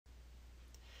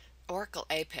Oracle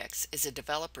Apex is a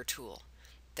developer tool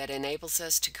that enables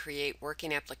us to create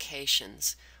working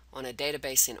applications on a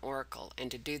database in Oracle, and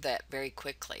to do that very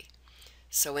quickly.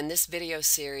 So in this video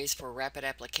series for rapid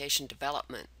application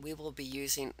development, we will be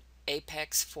using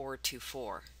Apex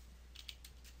 424.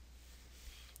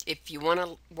 If you want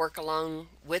to work along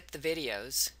with the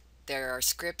videos, there are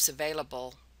scripts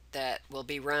available that will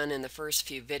be run in the first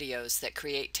few videos that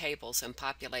create tables and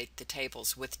populate the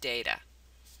tables with data.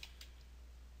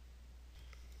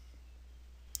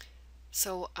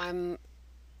 So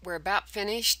we're about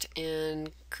finished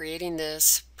in creating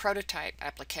this prototype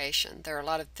application. There are a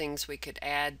lot of things we could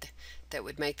add that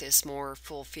would make this more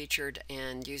full-featured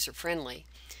and user-friendly,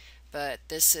 but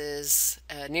this is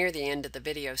near the end of the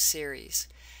video series.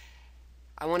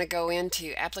 I want to go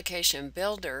into Application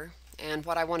Builder, and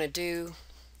what I want to do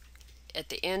at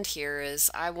the end here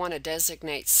is I want to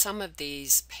designate some of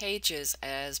these pages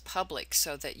as public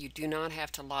so that you do not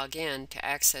have to log in to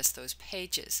access those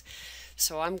pages.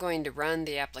 So I'm going to run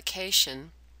the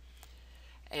application,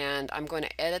 and I'm going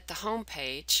to edit the home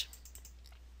page,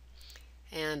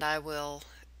 and I will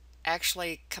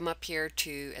actually come up here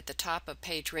to at the top of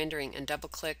page rendering and double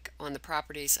click on the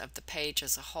properties of the page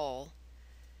as a whole,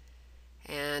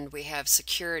 and we have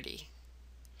security.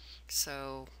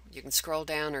 So you can scroll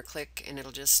down or click and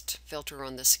it'll just filter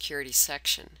on the security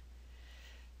section.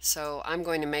 So I'm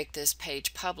going to make this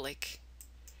page public,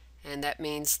 and that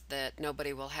means that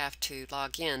nobody will have to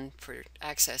log in for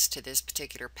access to this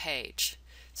particular page.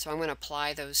 So I'm going to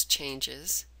apply those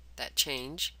changes, that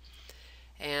change,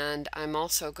 and I'm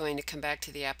also going to come back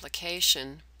to the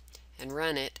application and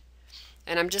run it,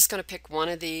 and I'm just going to pick one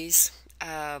of these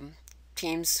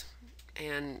teams,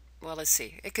 and well, let's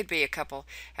see, it could be a couple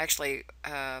actually,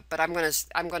 but I'm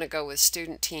going to go with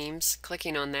student teams,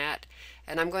 clicking on that,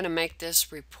 and I'm going to make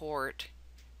this report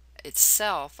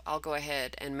itself, I'll go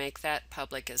ahead and make that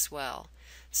public as well.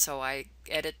 So I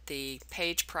edit the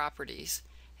page properties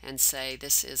and say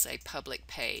this is a public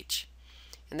page.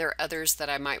 And there are others that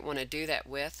I might want to do that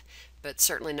with, but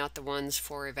certainly not the ones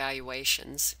for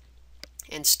evaluations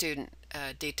and student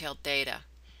detailed data.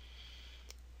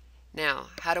 Now,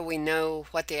 how do we know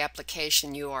what the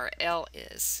application URL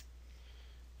is?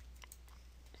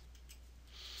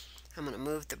 I'm going to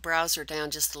move the browser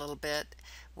down just a little bit.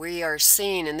 We are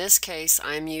seeing, in this case,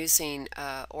 I'm using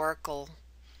Oracle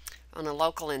on a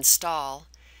local install,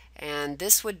 and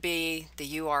this would be the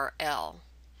URL.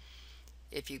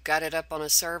 If you got it up on a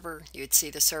server, you'd see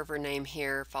the server name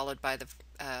here, followed by the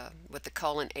with the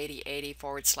colon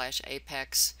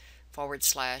 8080/apex/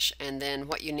 and then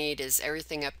what you need is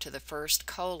everything up to the first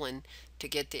colon to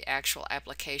get the actual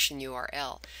application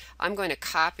URL. I'm going to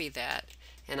copy that,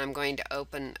 and I'm going to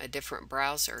open a different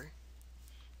browser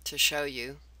to show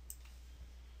you.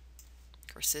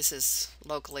 Of course, this is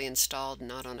locally installed,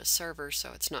 not on a server,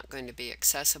 so it's not going to be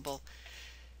accessible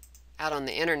out on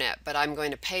the internet, but I'm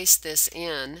going to paste this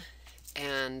in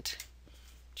and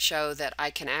show that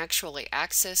I can actually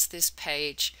access this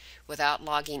page without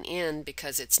logging in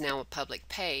because it's now a public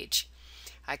page.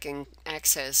 I can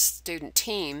access student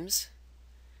teams,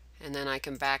 and then I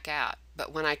can back out.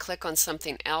 But when I click on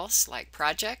something else like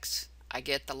projects, I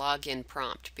get the login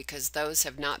prompt because those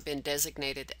have not been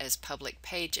designated as public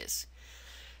pages.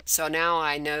 So now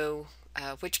I know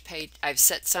which page. I've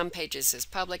set some pages as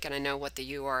public, and I know what the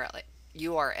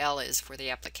URL is for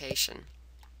the application.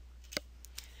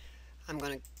 I'm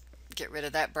going to get rid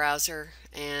of that browser,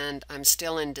 and I'm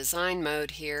still in design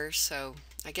mode here. So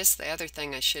I guess the other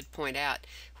thing I should point out,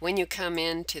 when you come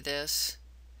into this,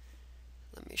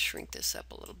 let me shrink this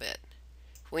up a little bit.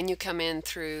 When you come in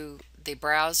through the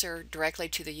browser directly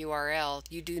to the URL,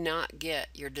 you do not get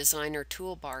your designer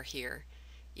toolbar here,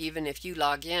 even if you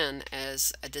log in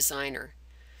as a designer.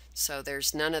 So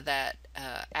there's none of that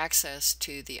access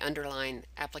to the underlying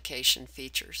application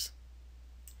features.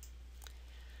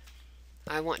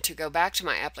 I want to go back to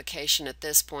my application at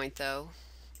this point though.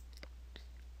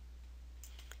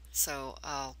 So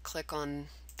I'll click on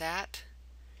that,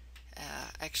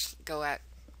 actually go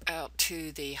out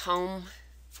to the home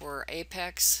for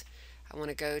Apex. I want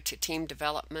to go to team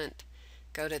development,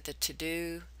 go to the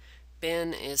to-do.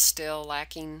 Ben is still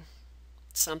lacking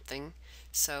something,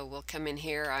 so we'll come in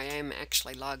here. I am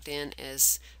actually logged in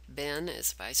as Ben.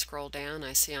 As if I scroll down,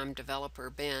 I see I'm developer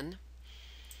Ben,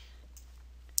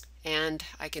 and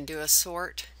I can do a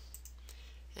sort,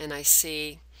 and I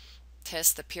see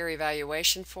test the peer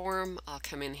evaluation form. I'll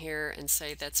come in here and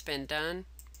say that's been done,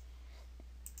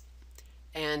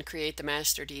 and create the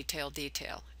master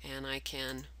detail, and I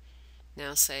can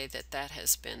now say that that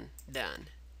has been done.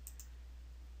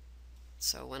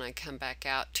 So when I come back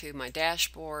out to my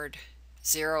dashboard,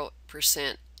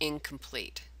 0%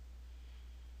 incomplete.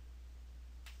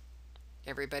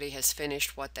 Everybody has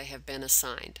finished what they have been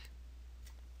assigned.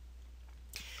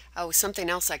 Oh, something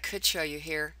else I could show you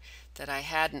here that I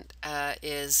hadn't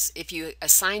is if you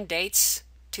assign dates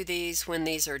to these when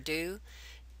these are due,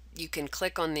 you can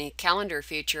click on the calendar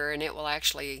feature and it will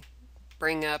actually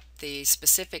bring up the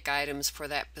specific items for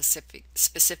that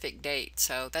specific date.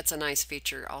 So that's a nice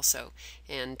feature also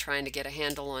in trying to get a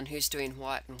handle on who's doing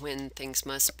what and when things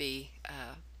must be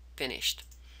finished.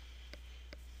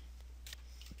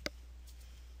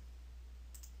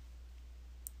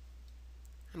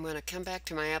 I'm going to come back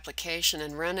to my application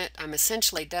and run it. I'm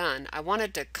essentially done. I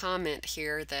wanted to comment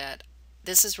here that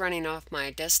this is running off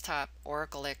my desktop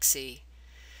Oracle XE.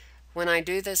 When I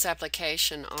do this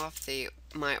application off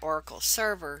my Oracle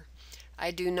server,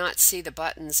 I do not see the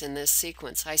buttons in this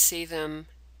sequence. I see them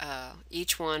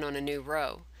each one on a new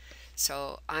row.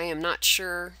 So I am not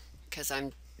sure, because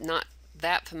I'm not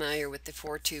that familiar with the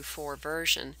 4.2.4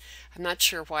 version, I'm not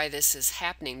sure why this is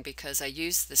happening, because I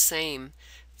use the same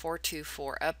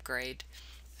 4.2.4 upgrade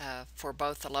for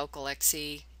both the local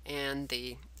XE and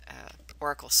the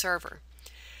Oracle server.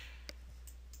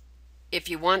 If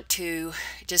you want to,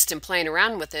 just in playing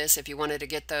around with this, if you wanted to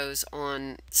get those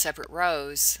on separate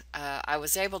rows, I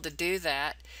was able to do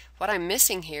that. What I'm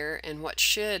missing here, and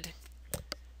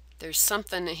there's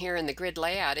something here in the grid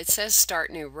layout. It says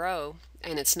start new row,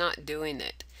 and it's not doing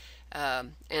it.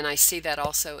 And I see that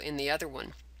also in the other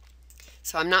one.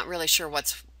 So I'm not really sure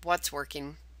what's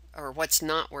working or what's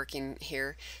not working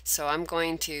here. So I'm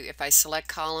going to, if I select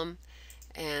column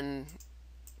and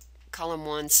column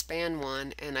 1, span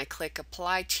 1, and I click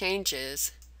apply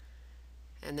changes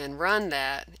and then run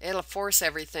that, it'll force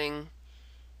everything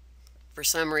for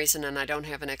some reason, and I don't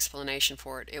have an explanation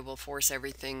for it. It will force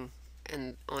everything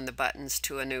on the buttons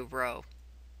to a new row.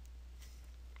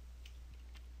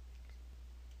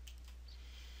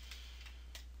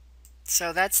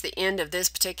 So that's the end of this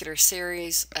particular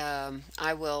series. There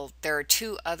are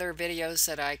 2 other videos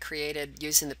that I created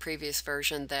using the previous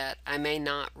version that I may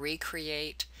not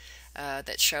recreate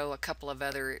that show a couple of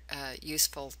other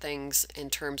useful things in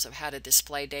terms of how to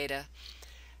display data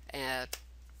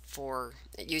for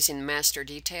using master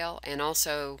detail, and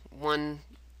also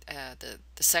the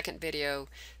second video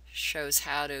shows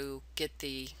how to get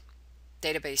the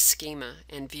database schema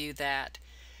and view that,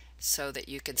 so that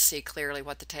you can see clearly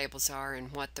what the tables are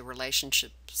and what the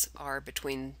relationships are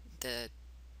between the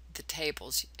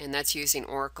tables, and that's using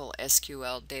Oracle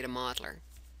SQL Data Modeler.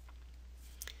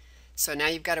 So now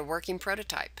you've got a working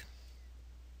prototype.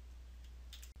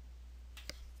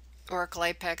 Oracle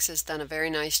Apex has done a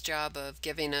very nice job of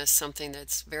giving us something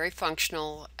that's very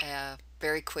functional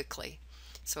very quickly.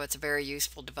 So it's a very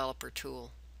useful developer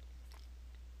tool.